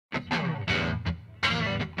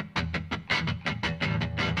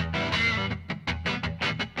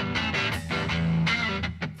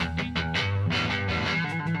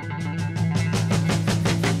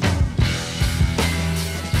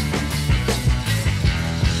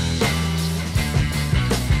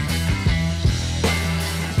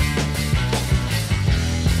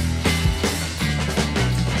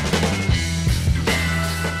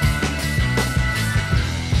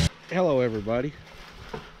everybody.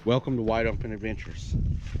 Welcome to Wide Open Adventures.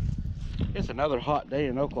 It's another hot day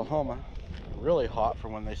in Oklahoma. Really hot for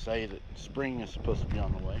when they say that spring is supposed to be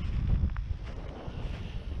on the way.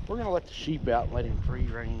 We're going to let the sheep out and let him free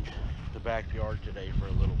range the backyard today for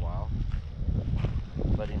a little while.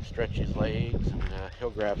 Let him stretch his legs and he'll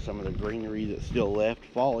grab some of the greenery that's still left.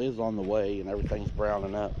 Fall is on the way and everything's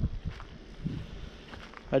browning up.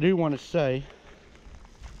 I do want to say,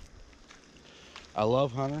 I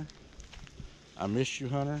love Hunter. I miss you,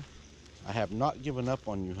 Hunter. I have not given up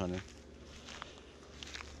on you, Hunter.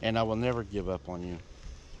 And I will never give up on you.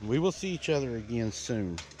 We will see each other again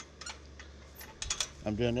soon.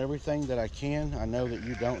 I'm doing everything that I can. I know that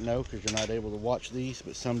you don't know because you're not able to watch these,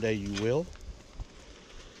 but someday you will.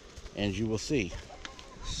 And you will see.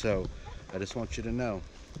 So, I just want you to know,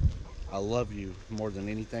 I love you more than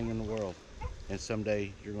anything in the world. And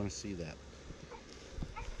someday you're going to see that.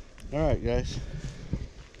 Alright, guys.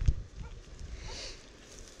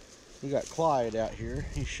 We got Clyde out here.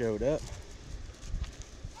 He showed up.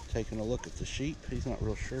 Taking a look at the sheep. He's not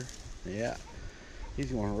real sure. Yeah.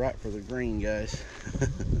 He's going right for the green, guys. There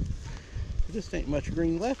just ain't much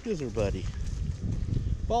green left, is there, buddy?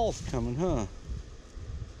 Fall's coming, huh?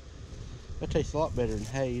 That tastes a lot better than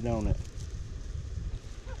hay, don't it?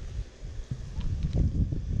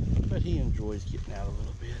 But he enjoys getting out a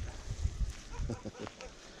little bit.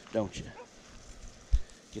 Don't you?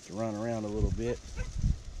 Get to run around a little bit.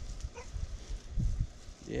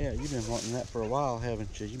 Yeah, you've been wanting that for a while,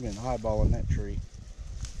 haven't you? You've been eyeballing that tree.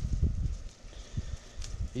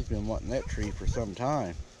 He's been wanting that tree for some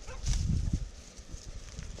time.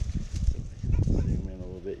 Zoom in a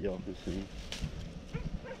little bit, y'all can see.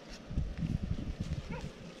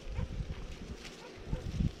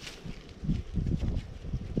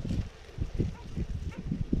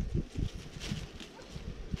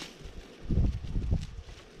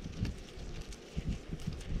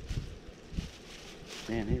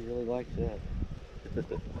 Man, he really likes that.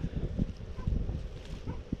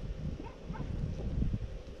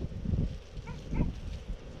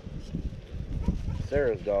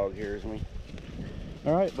 Sarah's dog hears me.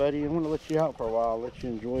 Alright, buddy, I'm going to let you out for a while. I'll let you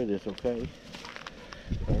enjoy this, okay?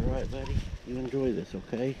 Alright, buddy, you enjoy this,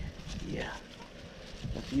 okay? Yeah.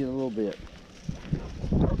 I'll see you in a little bit.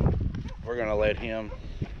 We're going to let him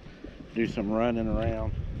do some running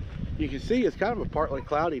around. You can see it's kind of a partly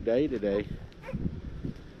cloudy day today.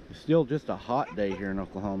 Still just a hot day here in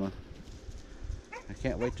Oklahoma. I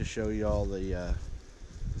can't wait to show you all the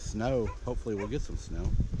snow. Hopefully we'll get some snow.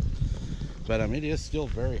 But it is still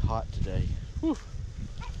very hot today. Whew.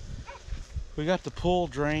 We got the pool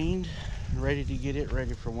drained, ready to get it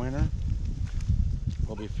ready for winter.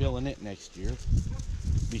 We'll be filling it next year.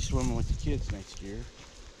 Be swimming with the kids next year.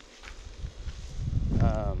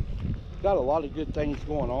 Got a lot of good things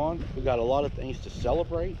going on. We got a lot of things to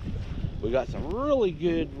celebrate. We got some really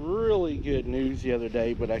good news the other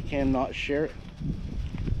day, but I cannot share it.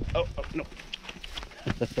 Oh no.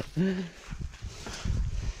 You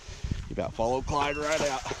about followed Clyde right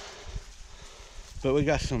out. But we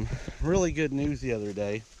got some really good news the other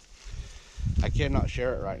day. I cannot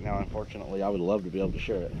share it right now, unfortunately. I would love to be able to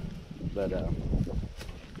share it. But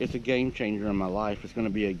it's a game changer in my life. It's going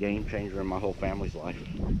to be a game changer in my whole family's life.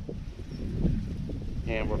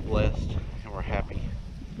 And we're blessed and we're happy.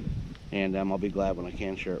 And I'll be glad when I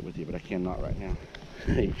can share it with you, but I cannot right now.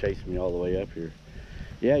 You chased me all the way up here.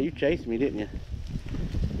 Yeah, you chased me, didn't you?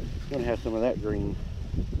 You're going to have some of that green.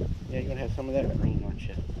 Yeah, you're going to have some of that green, aren't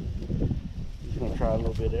you? He's going to try a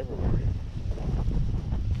little bit everywhere.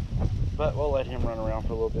 But we'll let him run around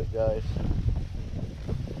for a little bit, guys.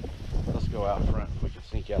 Let's go out front if we can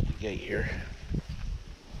sneak out the gate here.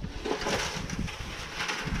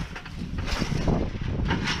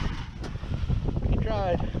 He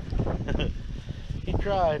tried. He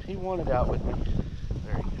tried. He wanted out with me.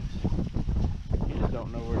 There he goes. He just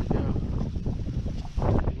don't know where to go.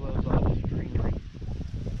 He loves all this greenery.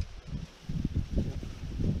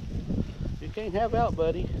 You can't have out,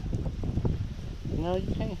 buddy. No,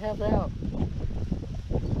 you can't have out.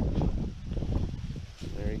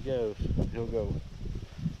 There he goes. He'll go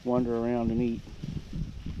wander around and eat.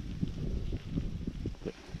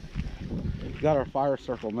 But got our fire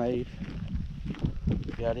circle made.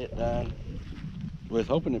 Got it done. Was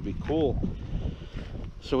hoping it'd be cool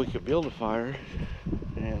so we could build a fire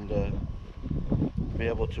and be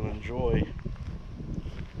able to enjoy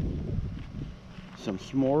some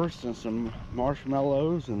s'mores and some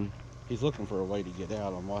marshmallows. And he's looking for a way to get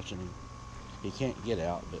out. I'm watching him. He can't get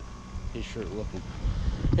out, but he's sure looking.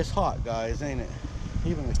 It's hot, guys, ain't it?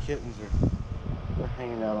 Even the kittens they're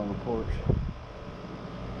hanging out on the porch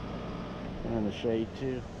and in the shade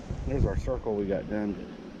too. There's our circle we got done.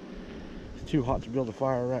 It's too hot to build a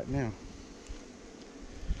fire right now.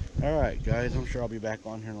 Alright guys, I'm sure I'll be back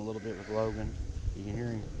on here in a little bit with Logan. You can hear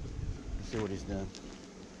him. Let's see what he's done.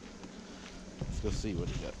 Let's go see what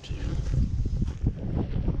he's up to.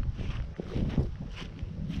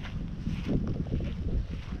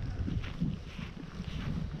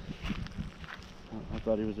 I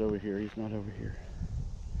thought he was over here. He's not over here.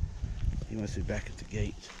 He must be back at the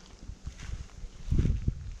gate.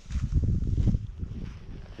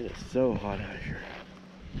 It is so hot out here.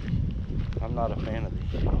 I'm not a fan of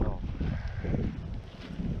these at all.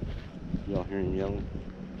 Y'all hear him yelling?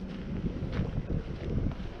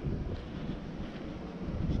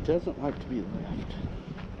 He doesn't like to be left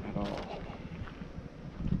at all.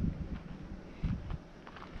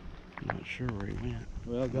 I'm not sure where he went.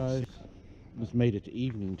 Well guys, just made it to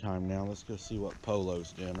evening time now. Let's go see what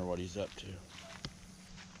Polo's doing or what he's up to.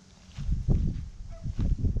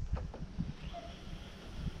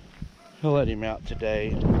 I'll let him out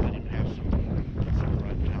today. Let him have some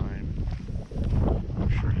run time. I'm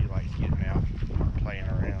sure he likes getting out and playing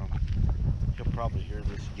around. He'll probably hear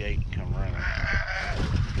this gate and come running.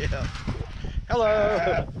 Yeah.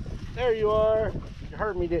 Hello. There you are. You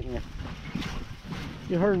heard me, didn't you?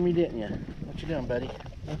 You heard me, didn't you? What you doing, buddy?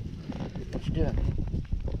 Huh? What you doing?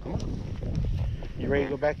 Come on. You ready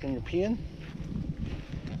to go back in your pen?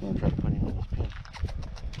 I'm gonna try to put him in his pen.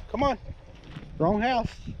 Come on. Wrong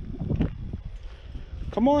house.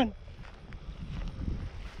 Come on.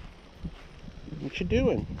 What you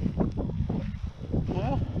doing?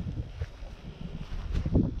 Huh?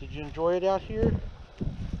 Did you enjoy it out here?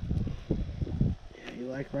 Yeah, you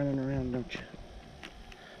like running around, don't you?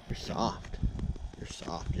 You're soft. You're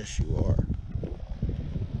soft. Yes, you are.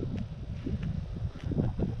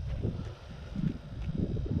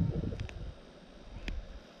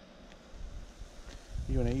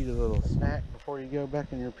 You want to eat a little snack before you go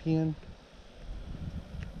back in your pen?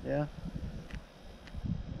 Yeah.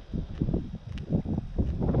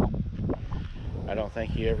 I don't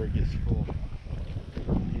think he ever gets full.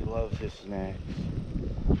 He loves his snacks.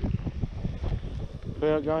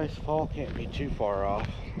 Well guys, fall can't be too far off.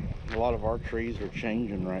 A lot of our trees are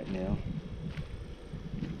changing right now.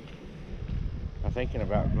 I'm thinking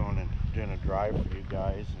about going and doing a drive for you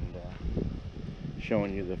guys and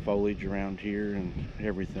showing you the foliage around here and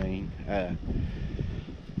everything.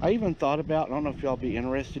 I even thought about, I don't know if y'all be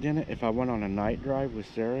interested in it, if I went on a night drive with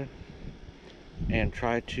Sarah and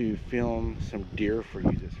tried to film some deer for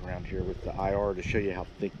you that's around here with the IR to show you how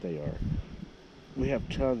thick they are. We have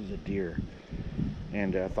tons of deer,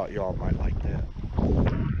 and I thought y'all might like that.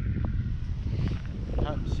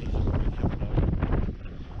 Hunting season will be coming up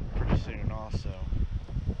pretty soon also.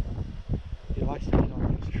 He likes to eat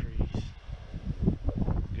on those trees.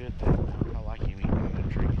 Good thing. I like him eating on the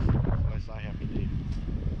trees. That's the less I have to do.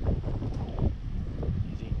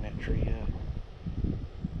 He's eating that tree up.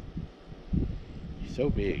 He's so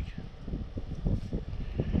big.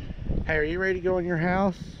 Hey, are you ready to go in your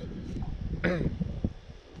house?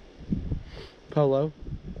 Polo,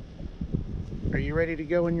 are you ready to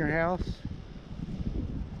go in your house?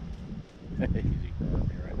 He's ignoring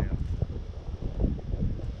me right now.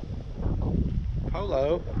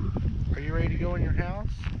 Polo, are you ready to go in your house?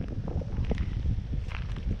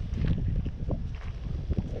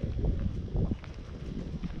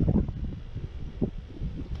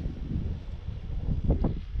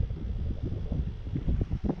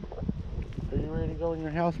 Are you ready to go in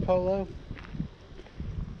your house, Polo?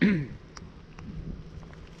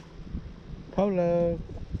 Polo.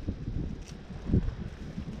 You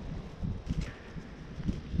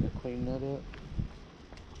gonna clean that up?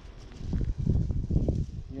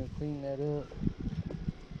 You gonna clean that up?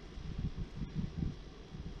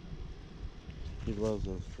 He loves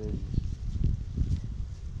those trees.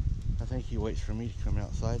 I think he waits for me to come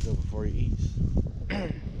outside though before he eats.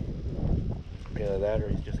 Either that or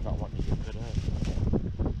he's just not wanting to get put up.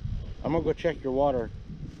 I'm gonna go check your water.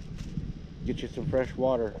 Get you some fresh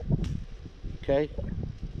water. Okay?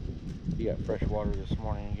 You got fresh water this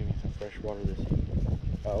morning and give you some fresh water this evening.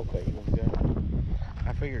 Oh, okay, you want to go?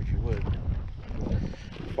 I figured you would.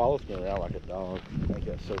 He follows me around like a dog. I think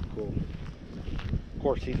that's so cool. Of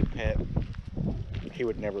course, he's a pet. He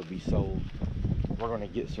would never be sold. We're going to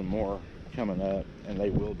get some more coming up, and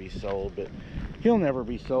they will be sold, but he'll never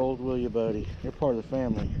be sold, will you, buddy? You're part of the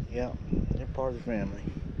family. Yeah, you're part of the family.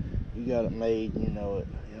 You got it made, and you know it.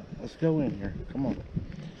 Yeah, let's go in here. Come on.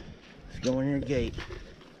 Let's go in your gate.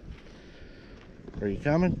 Are you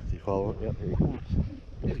coming? Does he follow? Yep, here he comes.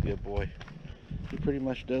 He's a good boy. He pretty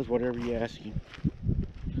much does whatever you ask him.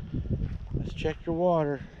 Let's check your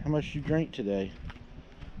water. How much you drank today?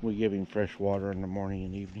 We give him fresh water in the morning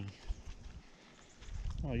and evening.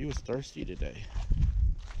 Oh, you was thirsty today.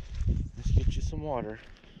 Let's get you some water.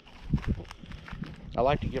 I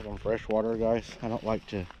like to give them fresh water, guys. I don't like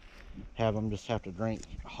to have them just have to drink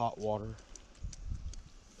hot water.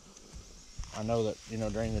 I know that, you know,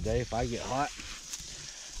 during the day, if I get hot,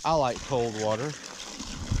 I like cold water.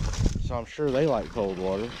 So I'm sure they like cold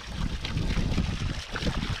water.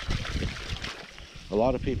 A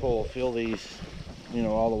lot of people will fill these, you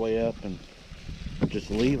know, all the way up and just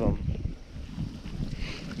leave them.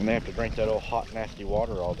 And they have to drink that old hot, nasty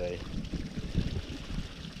water all day.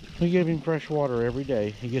 We give him fresh water every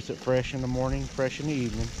day. He gets it fresh in the morning, fresh in the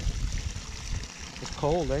evening. It's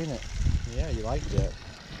cold, ain't it? Yeah, you like that.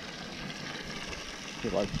 You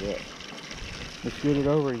like that. Let's get it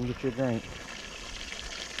over and get you a drink.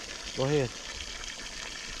 Go ahead.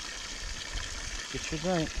 Get your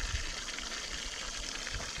drink.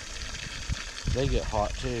 They get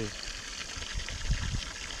hot too.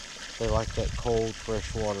 They like that cold,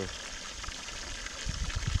 fresh water.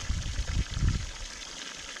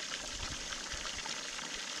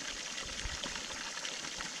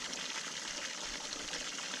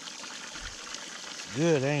 It's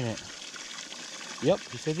good, ain't it? Yep,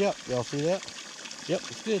 he said yep. Y'all see that? Yep,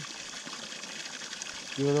 it's good.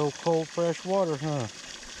 Good old cold, fresh water, huh?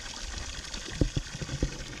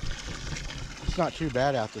 It's not too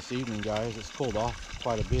bad out this evening, guys. It's cooled off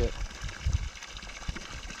quite a bit.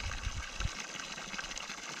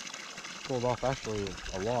 Cooled off actually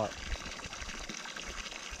a lot.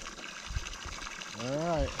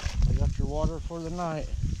 Alright, I got your water for the night.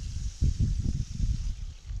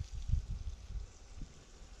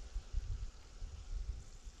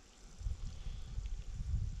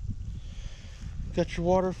 Got your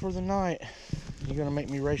water for the night. You're gonna make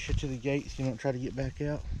me race you to the gate so you don't try to get back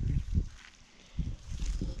out?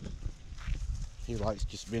 He likes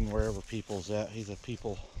just being wherever people's at. He's a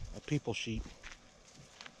people sheep.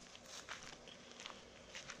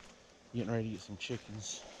 Getting ready to get some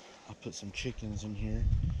chickens. I put some chickens in here.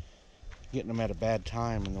 Getting them at a bad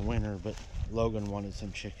time in the winter, but Logan wanted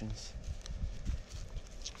some chickens.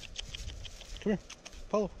 Come here,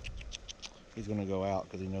 Polo. He's gonna go out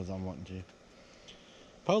because he knows I'm wanting to.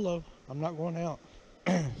 Polo, I'm not going out.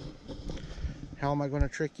 How am I going to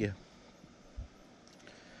trick you?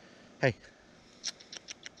 Hey.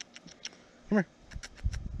 Come here.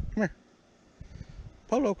 Come here.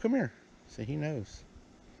 Polo, come here. See, he knows.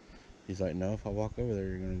 He's like, no, if I walk over there,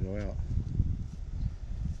 you're going to go out.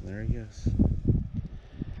 There he goes.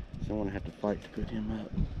 Someone had to fight to put him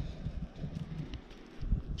up.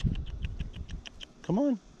 Come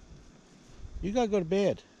on. You got to go to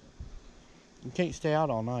bed. You can't stay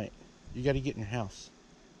out all night. You got to get in your house.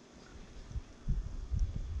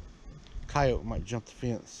 Coyote might jump the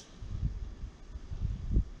fence.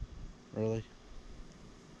 Really?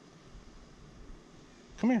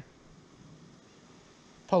 Come here.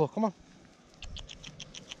 Polo, come on.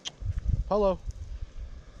 Polo.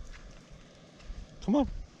 Come on.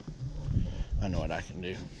 I know what I can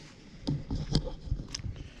do.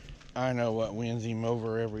 I know what wins him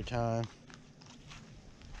over every time.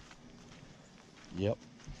 Yep.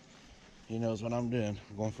 He knows what I'm doing.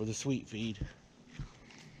 I'm going for the sweet feed.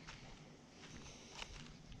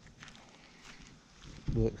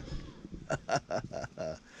 Look.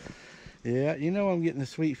 Yeah, you know I'm getting the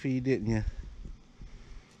sweet feed, didn't you?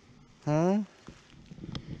 Huh?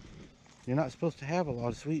 You're not supposed to have a lot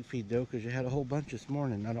of sweet feed though, because you had a whole bunch this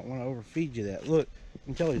morning. I don't want to overfeed you that. Look,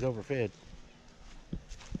 until he's overfed.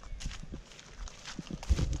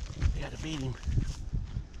 We gotta beat him.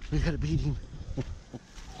 We gotta beat him.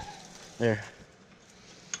 There.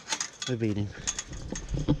 We beat him.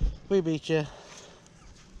 We beat you.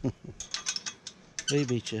 We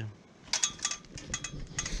beat you.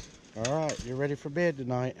 Alright, you're ready for bed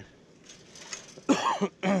tonight.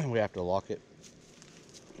 We have to lock it.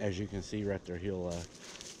 As you can see right there, he'll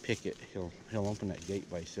pick it. He'll open that gate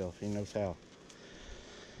by himself. He knows how.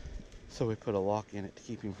 So we put a lock in it to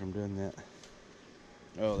keep him from doing that.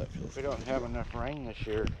 Oh, that feels. We don't have enough rain this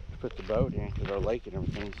year to put the boat in because our lake and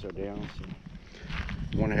everything's so down. So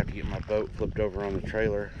I'm gonna have to get my boat flipped over on the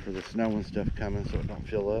trailer for the snow and stuff coming, so it don't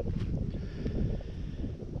fill up.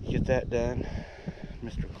 Get that done.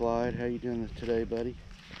 Mr. Clyde, how you doing today, buddy?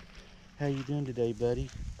 How you doing today, buddy?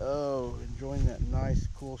 Oh, enjoying that nice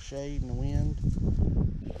cool shade and the wind.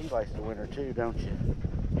 He likes the winter too, don't you?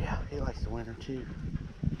 Yeah, he likes the winter too.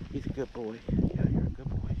 He's a good boy. Yeah, you're a good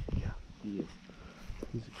boy. Yeah, he is.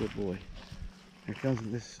 He's a good boy. Here comes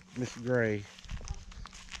Miss Gray.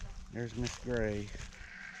 There's Miss Gray.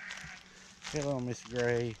 Hello, Miss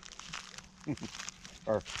Gray.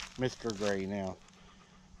 Or Mr. Gray now.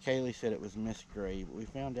 Kaylee said it was Miss Gray, but we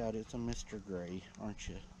found out it's a Mr. Gray, aren't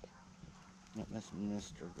you? Yep, that's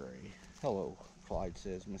Mr. Gray. Hello, Clyde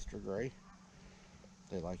says Mr. Gray.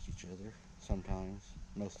 They like each other sometimes,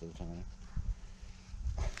 most of the time.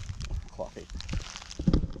 Clyde.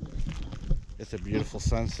 It's a beautiful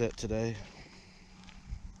sunset today.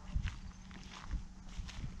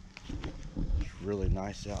 It's really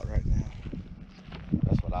nice out right now.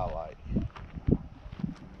 That's what I like.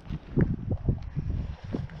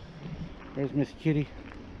 There's Miss Kitty.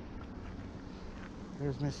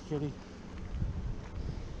 There's Miss Kitty.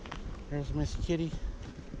 There's Miss Kitty.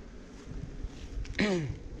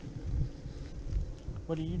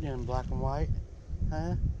 What are you doing, black and white?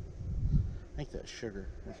 Huh? I think that's Sugar.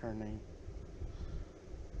 That's her name.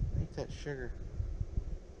 I think that's Sugar.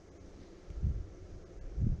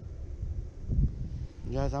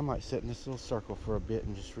 Guys, I might sit in this little circle for a bit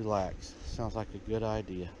and just relax. Sounds like a good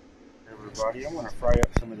idea. Everybody, I'm going to fry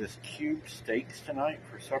up some of this cube steaks tonight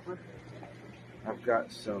for supper. I've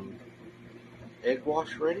got some egg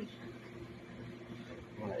wash ready.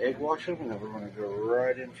 I'm going to egg wash them, and then we're going to go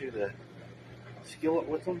right into the skillet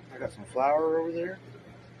with them. I got some flour over there.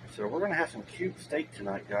 So we're going to have some cube steak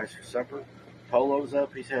tonight, guys, for supper. Polo's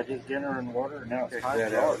up. He's had his dinner and water, and now it's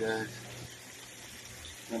time for ours, guys.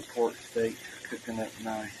 And pork steak cooking up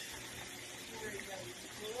nice.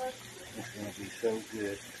 It's going to be so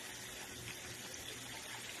good.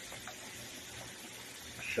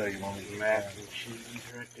 I'll show you one of the mac and cheese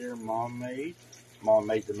right there Mom made. Mom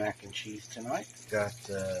made the mac and cheese tonight. Got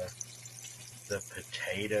the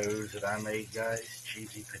potatoes that I made, guys.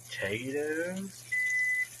 Cheesy potatoes.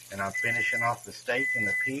 And I'm finishing off the steak and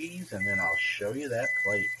the peas, and then I'll show you that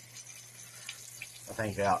plate. I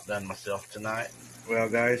think I outdone myself tonight. Well,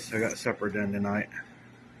 guys, I got supper done tonight.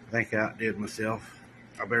 I think I outdid myself.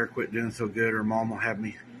 I better quit doing so good, or Mom will have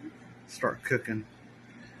me start cooking.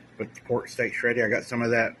 But the pork steak's ready. I got some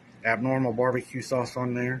of that abnormal barbecue sauce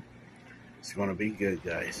on there. It's going to be good,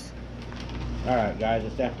 guys. Alright, guys,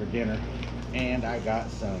 it's after dinner, and I got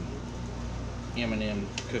some M&M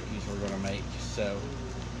cookies we're going to make. So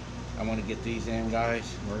I'm going to get these in,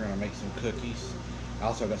 guys. We're going to make some cookies. I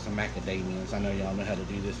also got some macadamias. I know y'all know how to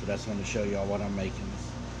do this, but I just wanted to show y'all what I'm making.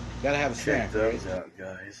 Gotta have a snack. Check those out,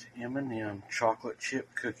 guys. M&M chocolate chip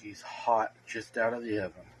cookies, hot, just out of the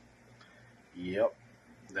oven. Yep,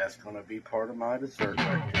 that's going to be part of my dessert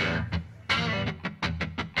right there.